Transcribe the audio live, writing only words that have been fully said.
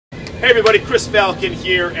Hey everybody, Chris Falcon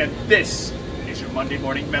here, and this is your Monday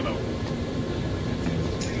Morning Memo.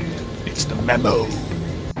 It's the memo.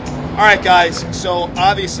 Alright guys, so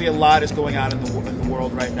obviously a lot is going on in the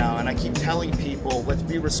world right now, and I keep telling people, let's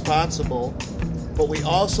be responsible, but we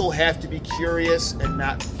also have to be curious and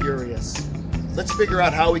not furious. Let's figure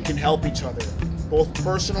out how we can help each other, both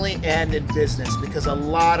personally and in business, because a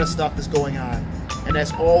lot of stuff is going on. And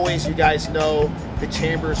as always, you guys know, the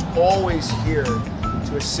Chamber is always here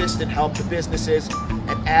to assist and help the businesses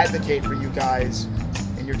and advocate for you guys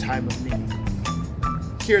in your time of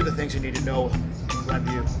need. Here are the things you need to know in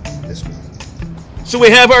Glenview this week. So we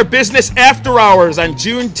have our business after hours on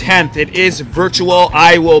June 10th. It is virtual.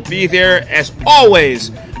 I will be there. As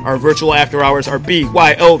always, our virtual after hours are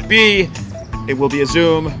BYOB. It will be a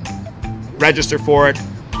Zoom. Register for it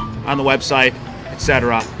on the website,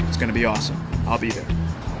 etc. It's going to be awesome. I'll be there.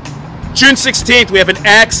 June 16th, we have an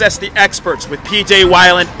Access the Experts with PJ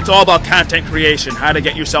Weiland. It's all about content creation, how to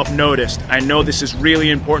get yourself noticed. I know this is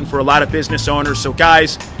really important for a lot of business owners, so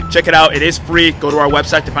guys, check it out. It is free. Go to our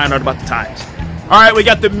website to find out about the times. All right, we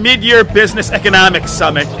got the Mid-Year Business Economics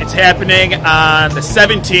Summit. It's happening on the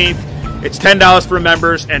 17th. It's $10 for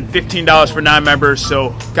members and $15 for non-members.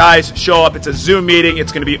 So guys, show up. It's a Zoom meeting.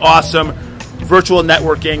 It's going to be awesome. Virtual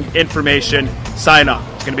networking, information. Sign up.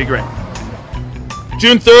 It's going to be great.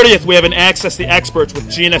 June 30th, we have an Access the Experts with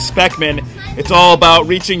Gina, Speckman. It's all about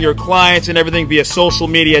reaching your clients and everything via social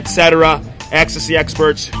media, etc. Access the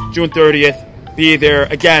Experts, June 30th. Be there.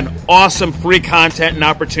 Again, awesome free content and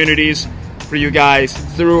opportunities for you guys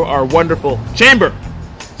through our wonderful chamber.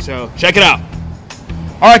 So check it out.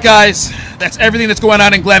 All right, guys, that's everything that's going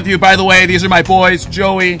on in Glenview. By the way, these are my boys,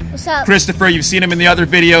 Joey, what's up? Christopher. You've seen them in the other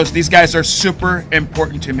videos. These guys are super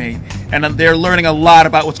important to me, and they're learning a lot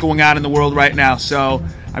about what's going on in the world right now. So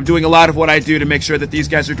I'm doing a lot of what I do to make sure that these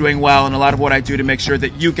guys are doing well, and a lot of what I do to make sure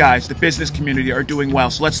that you guys, the business community, are doing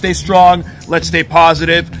well. So let's stay strong, let's stay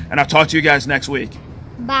positive, and I'll talk to you guys next week.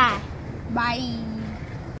 Bye. Bye.